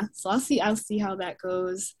 Yeah. So I'll see how that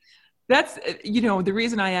goes. That's, the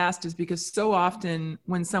reason I asked is because so often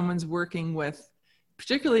when someone's working with,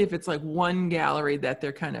 particularly if it's like one gallery that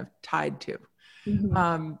they're kind of tied to,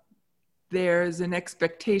 there's an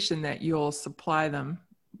expectation that you'll supply them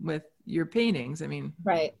with your paintings. I mean,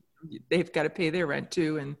 right. They've got to pay their rent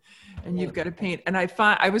too, and you've got to paint. And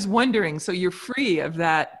I was wondering, so you're free of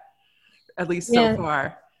that, at least so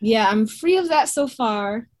far. Yeah, I'm free of that so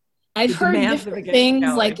far. I've heard different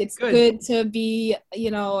things, like it's good to be,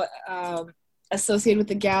 associated with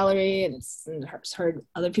the gallery, and I've heard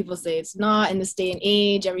other people say it's not. In this day and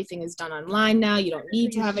age, everything is done online now. You don't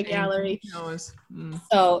need to have a gallery.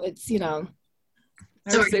 So it's,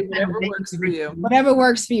 I would say whatever works for you. Whatever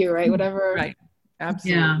works for you, right? Whatever. Right.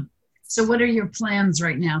 Absolutely. Yeah. So what are your plans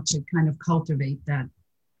right now to kind of cultivate that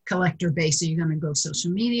collector base? Are you going to go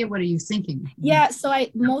social media? What are you thinking? Yeah, so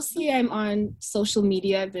I'm on social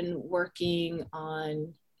media. I've been working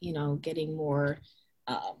on, getting more,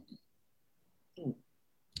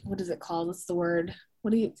 what is it called? What's the word?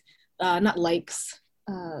 Not likes,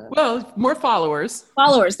 Well, more followers.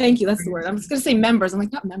 Followers, thank you. That's the word. I was going to say members. I'm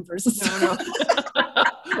like, not members. No.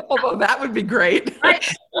 Although that would be great.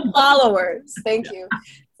 Followers, thank you.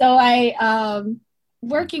 So I,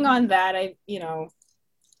 working on that,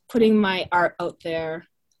 putting my art out there.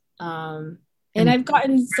 And I've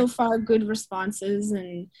gotten so far good responses,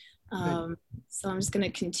 and so I'm just going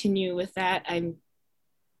to continue with that. I'm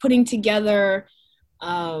putting together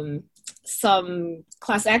some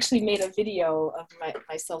class. I actually made a video of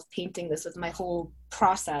myself painting this with my whole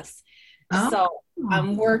process. So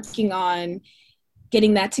I'm working on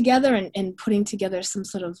getting that together and putting together some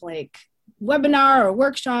sort of like webinar or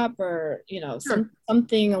workshop or,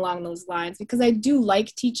 something along those lines, because I do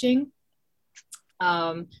like teaching.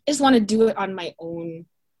 I just want to do it on my own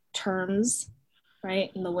terms,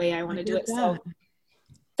 right? In the way I want to do it. So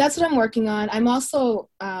that's what I'm working on. I'm also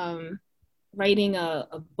writing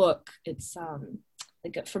a book. It's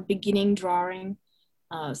for beginning drawing.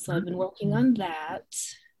 So I've been working on that.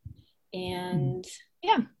 And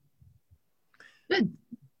yeah. Good.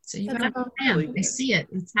 So you got a plan. I see it.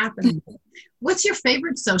 It's happening. What's your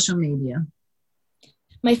favorite social media?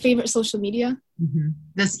 My favorite social media? Mm-hmm.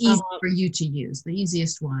 That's easy for you to use. The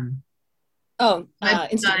easiest one.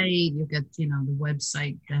 Instagram. You get, the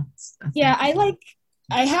website.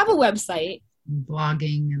 I have a website.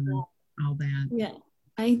 Blogging and all that. Yeah.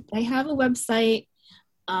 I have a website.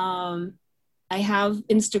 I have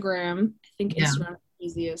Instagram. I think Instagram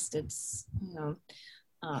is the easiest. It's,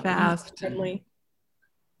 fast. Friendly.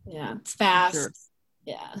 Yeah, it's fast. Sure.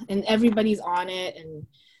 Yeah, and everybody's on it, and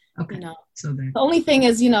so the only thing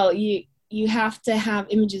is, you have to have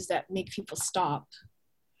images that make people stop.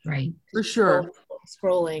 Right. For sure.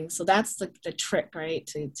 Scrolling. So that's the trick, right?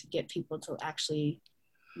 To get people to actually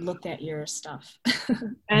look at your stuff.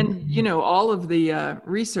 And all of the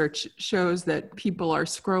research shows that people are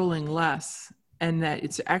scrolling less, and that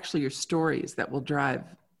it's actually your stories that will drive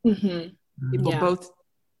people both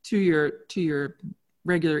to your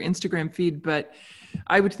regular Instagram feed. But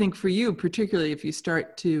I would think for you, particularly if you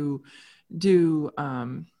start to do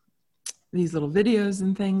these little videos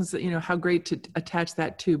and things, how great to attach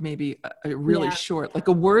that to maybe a really short, like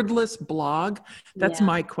a wordless blog. That's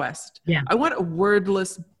my quest. Yeah. I want a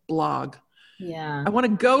wordless blog. Yeah. I want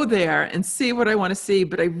to go there and see what I want to see,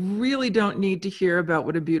 but I really don't need to hear about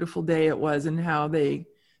what a beautiful day it was and how they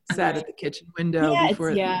sat at the kitchen window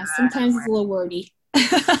before. Sometimes it's a little wordy.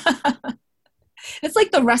 It's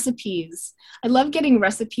like the recipes. I love getting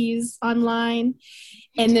recipes online,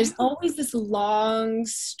 and there's always this long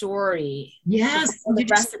story. Yes, you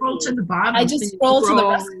just scroll to the bottom. I just scroll to the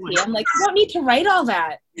recipe. I'm like, you don't need to write all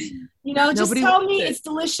that. Just tell me it's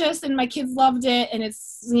delicious and my kids loved it, and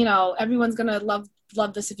it's everyone's gonna love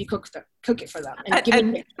this if you cook it for them.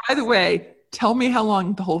 And by the way, tell me how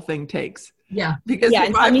long the whole thing takes. Yeah, because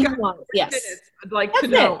if I've got long. Yes, minutes, I'd like to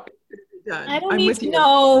know. Done. I don't need to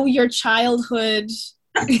know your childhood.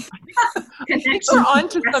 We're on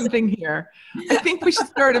to something here. I think we should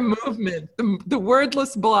start a movement. The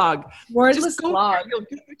wordless blog. Wordless blog. You'll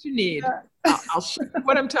get what you need. I'll show you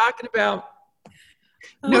what I'm talking about.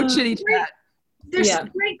 No chitty chat. There's some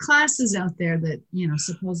great classes out there that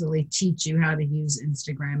supposedly teach you how to use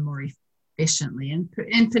Instagram more efficiently, and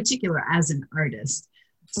in particular as an artist.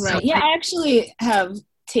 Right. So, I actually have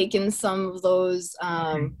taken some of those.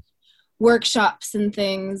 Workshops and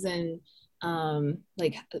things, and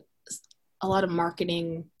like a lot of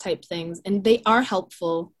marketing type things, and they are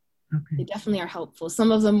helpful. They definitely are helpful.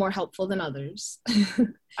 Some of them more helpful than others.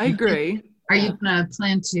 I agree. Are you going to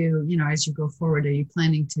plan to, as you go forward, are you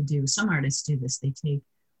planning to do, some artists do this, they take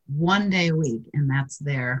one day a week and that's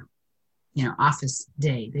their, office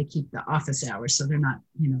day. They keep the office hours, so they're not,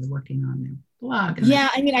 working on their blog.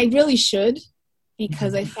 I really should,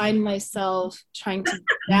 because I find myself trying to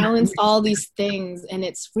balance all these things, and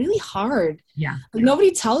it's really hard. Yeah. Like,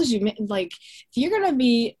 nobody tells you, like, if you're going to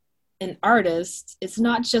be an artist, it's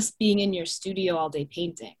not just being in your studio all day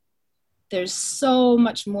painting. There's so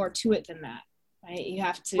much more to it than that, right? You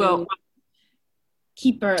have to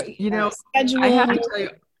keep a schedule. I have to tell you,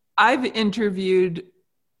 I've interviewed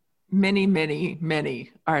many, many,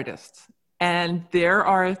 many artists, and there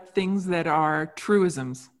are things that are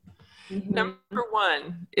truisms. Mm-hmm. Number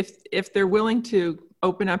one, if they're willing to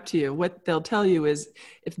open up to you, what they'll tell you is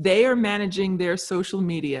if they are managing their social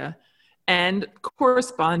media and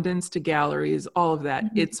correspondence to galleries, all of that,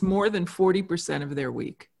 it's more than 40% of their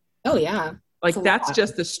week. Oh, yeah. Like that's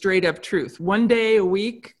just the straight up truth. One day a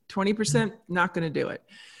week, 20%, not going to do it.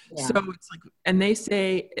 Yeah. So it's like, and they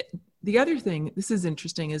say, the other thing, this is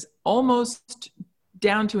interesting, is almost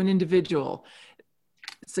down to an individual.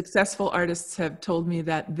 successful artists have told me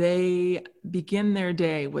that they begin their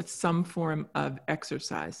day with some form of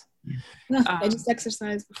exercise. I just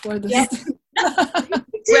exercise before this.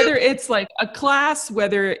 Whether it's like a class,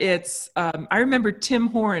 whether it's, I remember Tim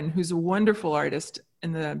Horn, who's a wonderful artist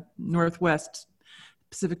in the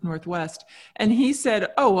Pacific Northwest. And he said,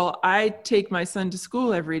 oh, well, I take my son to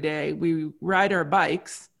school every day. We ride our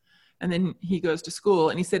bikes and then he goes to school.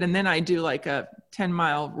 And he said, and then I do like a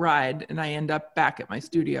 10-mile ride and I end up back at my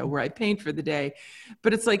studio where I paint for the day.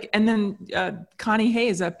 But it's like, and then Connie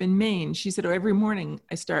Hayes up in Maine, she said, oh, every morning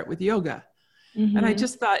I start with yoga. Mm-hmm. And I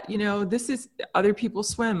just thought, this is, other people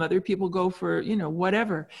swim, other people go for,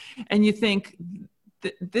 whatever. And you think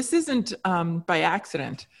this isn't by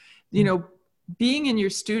accident, being in your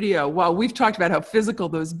studio, while we've talked about how physical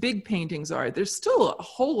those big paintings are, there's still a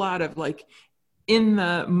whole lot of like in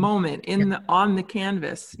the moment, on the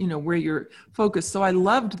canvas, where you're focused. So I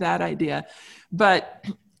loved that idea. But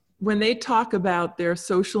when they talk about their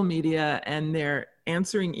social media and their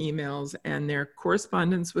answering emails and their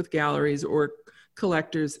correspondence with galleries or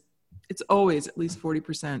collectors, it's always at least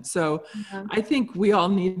 40%. So I think we all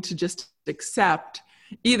need to just accept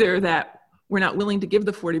either that we're not willing to give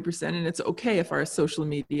the 40% and it's okay if our social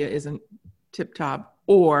media isn't tip top,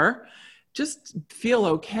 or just feel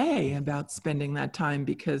okay about spending that time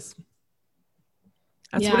because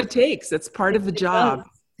that's what it takes. It's part of the job.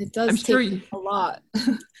 It does take a lot.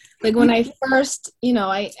 Like when I first,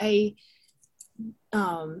 I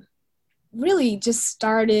really just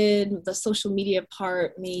started the social media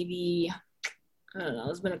part, maybe, I don't know,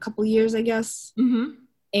 it's been a couple years, I guess. Mm-hmm.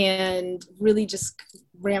 And really just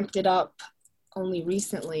ramped it up only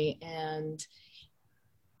recently. And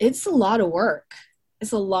it's a lot of work.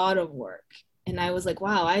 It's a lot of work. And I was like,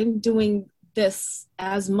 wow, I'm doing this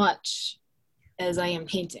as much as I am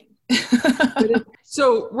painting.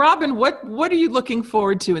 So Robin, what are you looking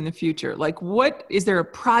forward to in the future? Like, is there a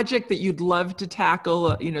project that you'd love to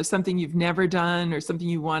tackle, something you've never done or something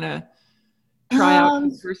you want to try out for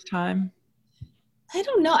the first time? I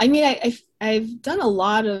don't know. I mean, I've done a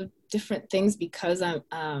lot of different things because I'm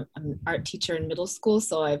an art teacher in middle school.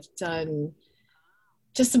 So I've done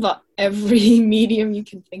just about every medium you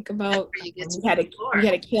can think about. We had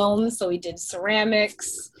a kiln, so we did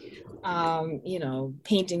ceramics,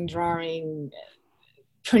 painting, drawing,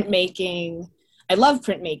 printmaking. I love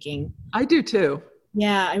printmaking. I do too.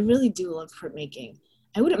 Yeah, I really do love printmaking.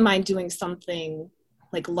 I wouldn't mind doing something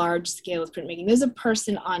like large scale with printmaking. There's a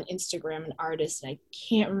person on Instagram, an artist, and I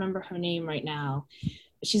can't remember her name right now.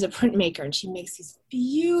 But she's a printmaker and she makes these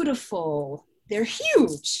beautiful, they're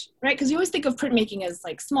huge, right? Because you always think of printmaking as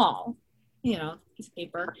like small, piece of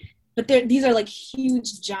paper. But these are like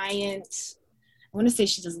huge, giant, I want to say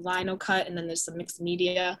she does lino cut and then there's some mixed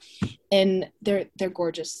media. And they're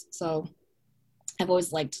gorgeous. So I've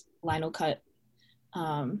always liked lino cut.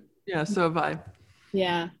 Yeah, so have I.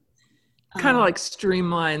 Yeah. Kind of like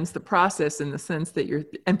streamlines the process in the sense that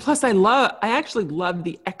and plus I actually love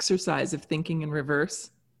the exercise of thinking in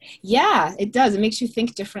reverse. Yeah, it does. It makes you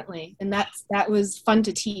think differently. And that was fun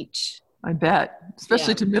to teach. I bet,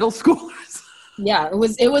 especially to middle schoolers. Yeah, it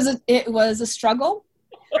was a struggle,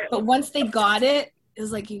 but once they got it, it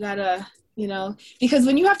was like, you gotta, because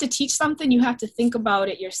when you have to teach something, you have to think about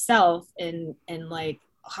it yourself and like,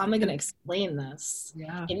 how am I going to explain this?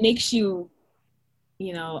 Yeah. It makes you,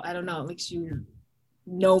 I don't know, it makes you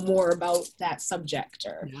know more about that subject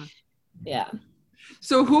yeah.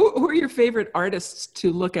 So who are your favorite artists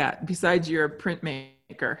to look at besides your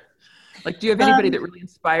printmaker? Like, do you have anybody that really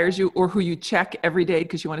inspires you or who you check every day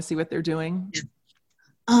because you want to see what they're doing?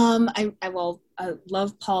 I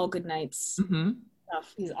love Paul Goodnight's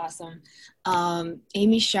stuff. He's awesome.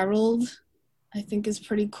 Amy Sherald, I think, is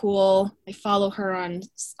pretty cool. I follow her on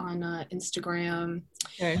Instagram.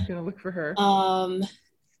 Okay, I'm gonna look for her.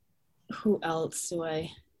 Who else do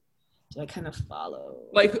I kind of follow?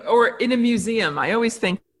 Like, or in a museum, I always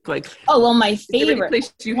think like. Oh well, my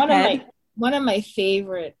favorite. One of my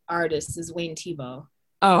favorite artists is Wayne Thiebaud.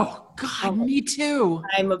 Oh God, me too.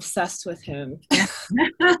 I'm obsessed with him.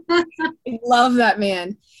 I love that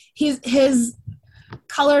man. His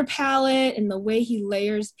color palette and the way he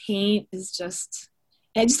layers paint is just.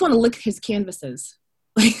 I just want to lick his canvases.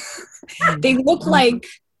 Like they look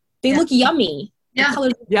yummy. Yeah. The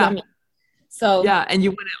colors look yummy. So yeah, and you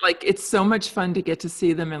want to like, it's so much fun to get to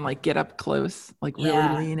see them and like get up close, like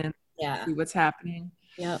really lean in, see what's happening.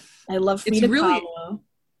 Yeah, I love Frida Kahlo.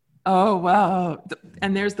 Oh wow!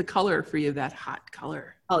 And there's the color for you, that hot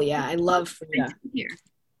color. Oh yeah, I love Frida. Here.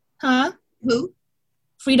 Huh? Who?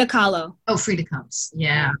 Frida Kahlo. Oh, Frida Kahlo.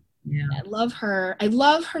 Yeah. I love her. I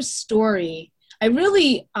love her story. I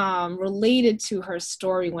really related to her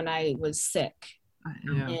story when I was sick.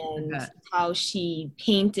 Yeah, and how she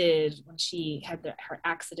painted when she had her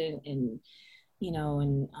accident, and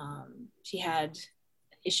she had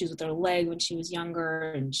issues with her leg when she was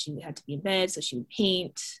younger, and she had to be in bed, so she would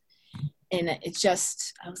paint. And it's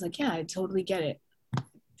just, I was like, yeah, I totally get it,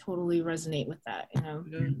 totally resonate with that,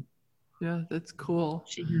 Yeah, that's cool.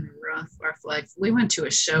 She had a rough life. We went to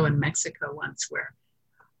a show in Mexico once where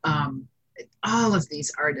all of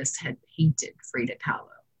these artists had painted Frida Kahlo.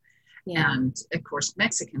 Yeah. And of course,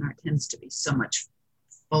 Mexican art tends to be so much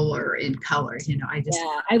fuller in color.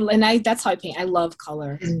 That's how I paint. I love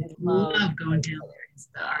color. I love going down there.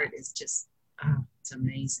 The art is just, it's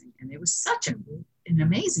amazing. And it was such an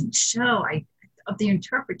amazing show. Of the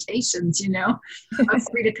interpretations, of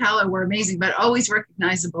Frida Kahlo were amazing, but always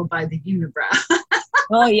recognizable by the unibrow.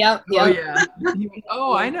 Oh, yeah. Oh, yeah.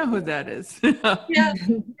 Oh, I know who that is. Yeah,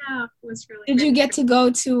 it was really Did you get to go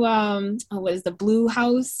to, what is the Blue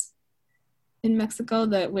House in Mexico,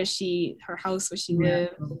 her house where she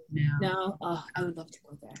lived? No? Oh, I would love to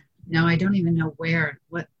go there. No, I don't even know what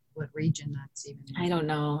region that's even in. I don't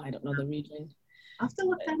know the region. I'll have to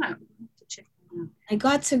look that up. I'll have to check that out. I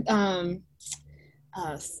got to,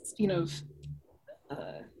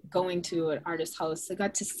 going to an artist's house, I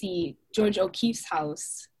got to see George O'Keeffe's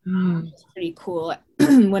house. It was pretty cool.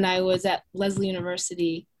 When I was at Lesley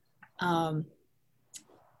University,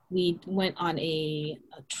 we went on a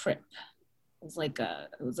trip. It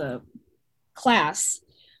was a class,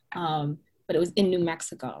 but it was in New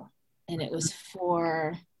Mexico, and it was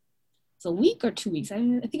for a week or 2 weeks. I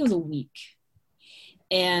think it was a week,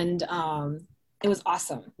 and it was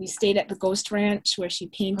awesome. We stayed at the Ghost Ranch where she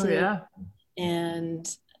painted. Oh, yeah. And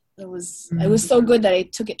it was so good that I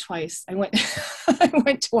took it twice. I went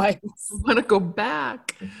twice. I want to go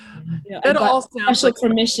back. I got special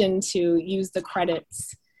permission to use the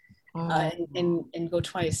credits and go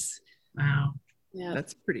twice. Wow. Yeah.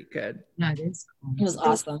 That's pretty good. That is cool. It was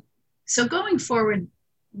awesome. So going forward,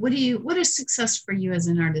 what is success for you as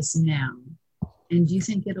an artist now? And do you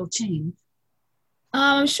think it'll change?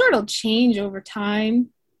 I'm sure it'll change over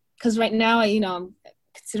time, because right now I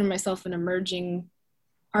consider myself an emerging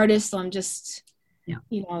artist, so I'm just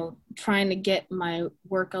trying to get my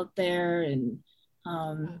work out there. And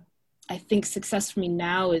I think success for me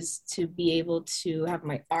now is to be able to have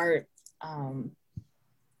my art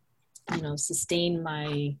sustain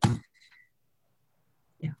my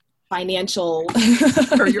financial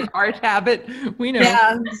or your art habit. We know.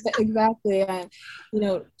 Yeah, exactly. To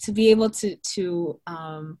be able to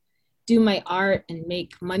do my art and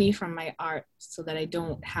make money from my art, so that I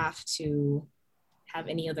don't have to have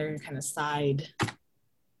any other kind of side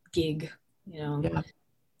gig,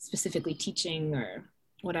 specifically teaching or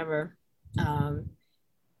whatever.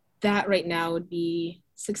 That right now would be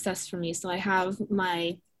success for me. So I have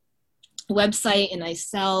my website, and I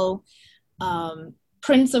sell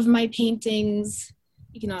prints of my paintings.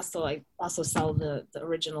 You can also sell the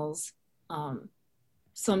originals.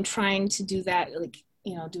 So I'm trying to do that,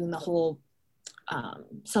 doing the whole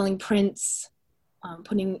selling prints,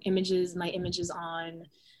 putting my images on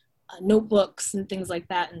notebooks and things like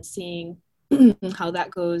that, and seeing how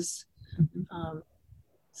that goes.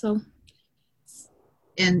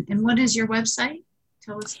 And what is your website?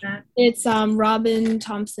 Tell us that. It's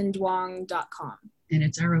RobynThompsonDwong.com. And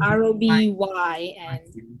it's ROBY and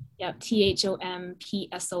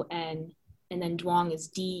THOMPSON, and then Dwong is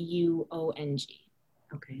DUONG.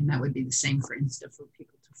 Okay, and that would be the same for Insta for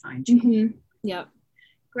people to find you. Mm-hmm. Yep.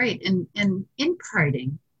 Great. And in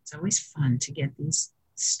parting, it's always fun to get these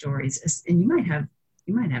stories, and you might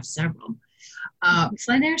have several.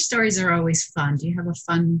 Plein air stories are always fun. Do you have a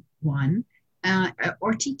fun one,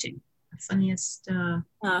 or teaching? Funniest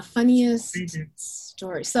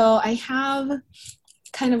story. So I have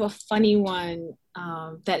kind of a funny one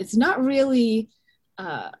that is not really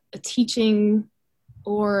a teaching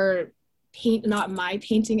or not my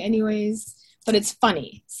painting anyways, but it's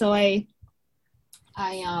funny. So I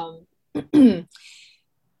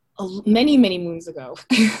many moons ago,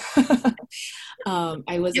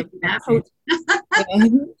 I was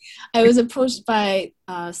approached by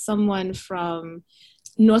someone from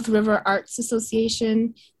North River Arts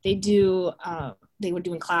Association. They were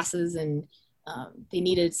doing classes, and they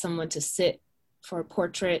needed someone to sit for a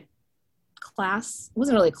portrait class. It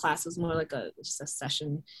wasn't really a class, it was more like just a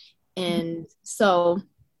session. And so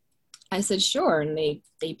I said, sure. And they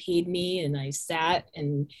paid me, and I sat,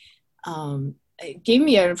 and it gave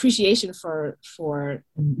me an appreciation for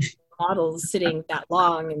models sitting that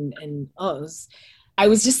long. And I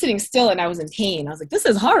was just sitting still, and I was in pain. I was like, this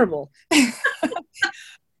is horrible.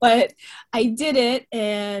 But I did it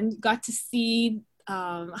and got to see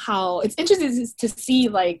how it's interesting to see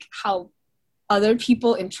like how other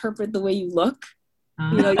people interpret the way you look.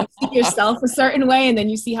 You know, you see yourself a certain way, and then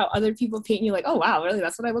you see how other people paint you like, oh wow, really?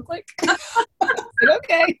 That's what I look like?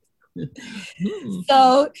 Okay.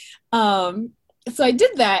 So I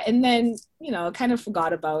did that, and then, you know, kind of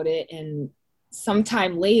forgot about it. And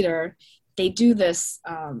sometime later, they do this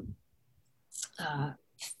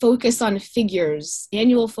Focus on Figures,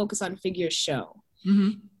 annual Focus on Figures show.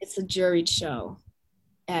 It's a juried show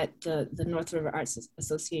at the North River Arts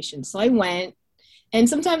Association. So I went, and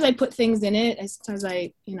sometimes I put things in it. Sometimes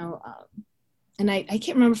I, you know, and I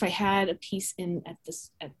can't remember if I had a piece in at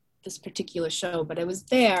this particular show, but I was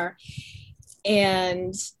there,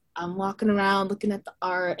 and I'm walking around looking at the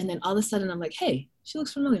art, and then all of a sudden I'm like, hey, she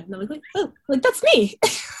looks familiar. And I'm like, oh, like that's me.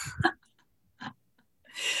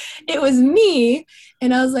 It was me.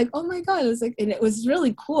 And I was like, oh my God. It was like, and it was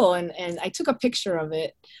really cool. And I took a picture of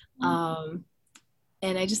it. And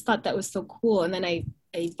I just thought that was so cool. And then I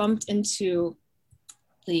bumped into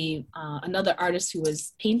another artist who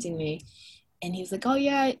was painting me. And he was like, oh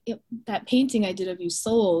yeah, that painting I did of you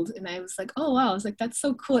sold. And I was like, oh wow. I was like, that's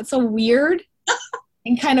so cool. It's so weird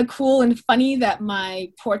and kind of cool and funny that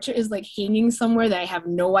my portrait is like hanging somewhere that I have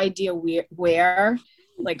no idea where,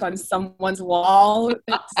 like on someone's wall.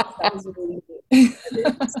 That was really neat.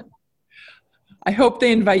 I hope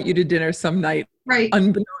they invite you to dinner some night, right?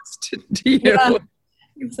 Unbeknownst to you. Yeah.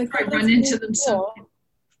 It's like, I run into them so.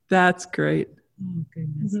 That's great. Oh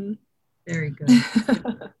goodness, very good.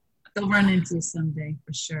 They'll run into you someday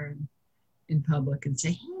for sure in public and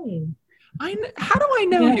say, "Hey, how do I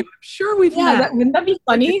know you? I'm sure we've met." Wouldn't that be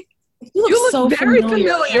funny? You look so very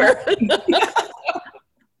familiar.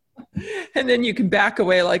 And then you can back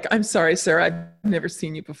away like, I'm sorry, sir, I've never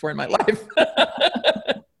seen you before in my life.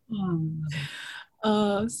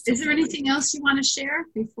 Is there anything else you want to share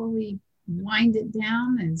before we wind it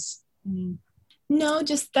down? No,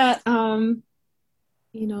 just that,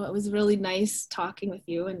 you know, it was really nice talking with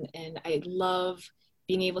you, and I love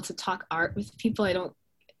being able to talk art with people. I don't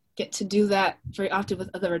get to do that very often with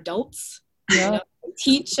other adults. Yeah. You know, I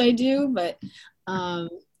teach, I do, but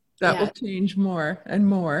that will change more and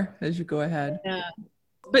more as you go ahead. Yeah.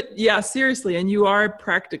 But yeah, seriously, and you are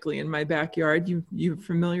practically in my backyard. You're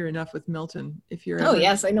familiar enough with Milton. If you're ever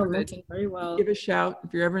yes, I know Milton very well. Give a shout.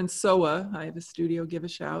 If you're ever in SOA, I have a studio. Give a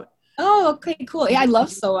shout. Oh, okay, cool. Yeah, I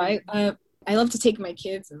love SOA. I love to take my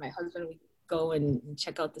kids and my husband. We go and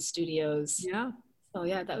check out the studios. Yeah. So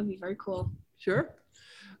yeah, that would be very cool. Sure.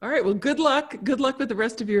 All right. Well, good luck. Good luck with the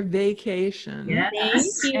rest of your vacation.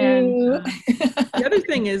 Yes. Thank you. And, the other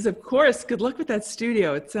thing is, of course, good luck with that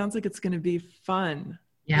studio. It sounds like it's going to be fun.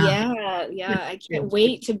 Yeah. I can't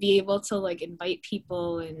wait to be able to like invite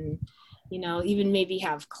people and, you know, even maybe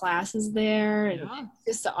have classes there. And it's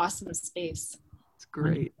just an awesome space. It's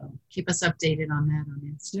great. Wonderful. Keep us updated on that on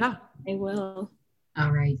Instagram. Yeah. I will.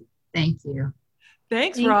 All right. Thank you.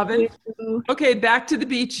 Thanks, Robin. You. Okay, back to the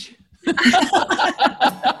beach.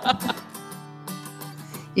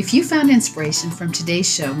 If you found inspiration from today's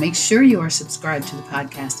show, make sure you are subscribed to the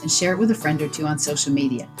podcast and share it with a friend or two on social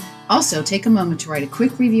media. Also, take a moment to write a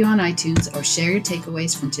quick review on iTunes or share your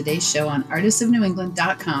takeaways from today's show on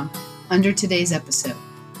artistsofnewengland.com under today's episode.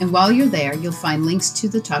 And while you're there, you'll find links to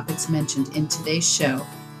the topics mentioned in today's show.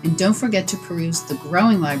 And don't forget to peruse the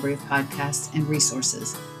growing library of podcasts and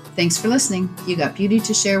resources. Thanks for listening. You got beauty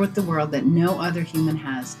to share with the world that no other human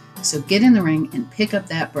has. So get in the ring and pick up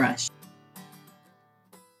that brush.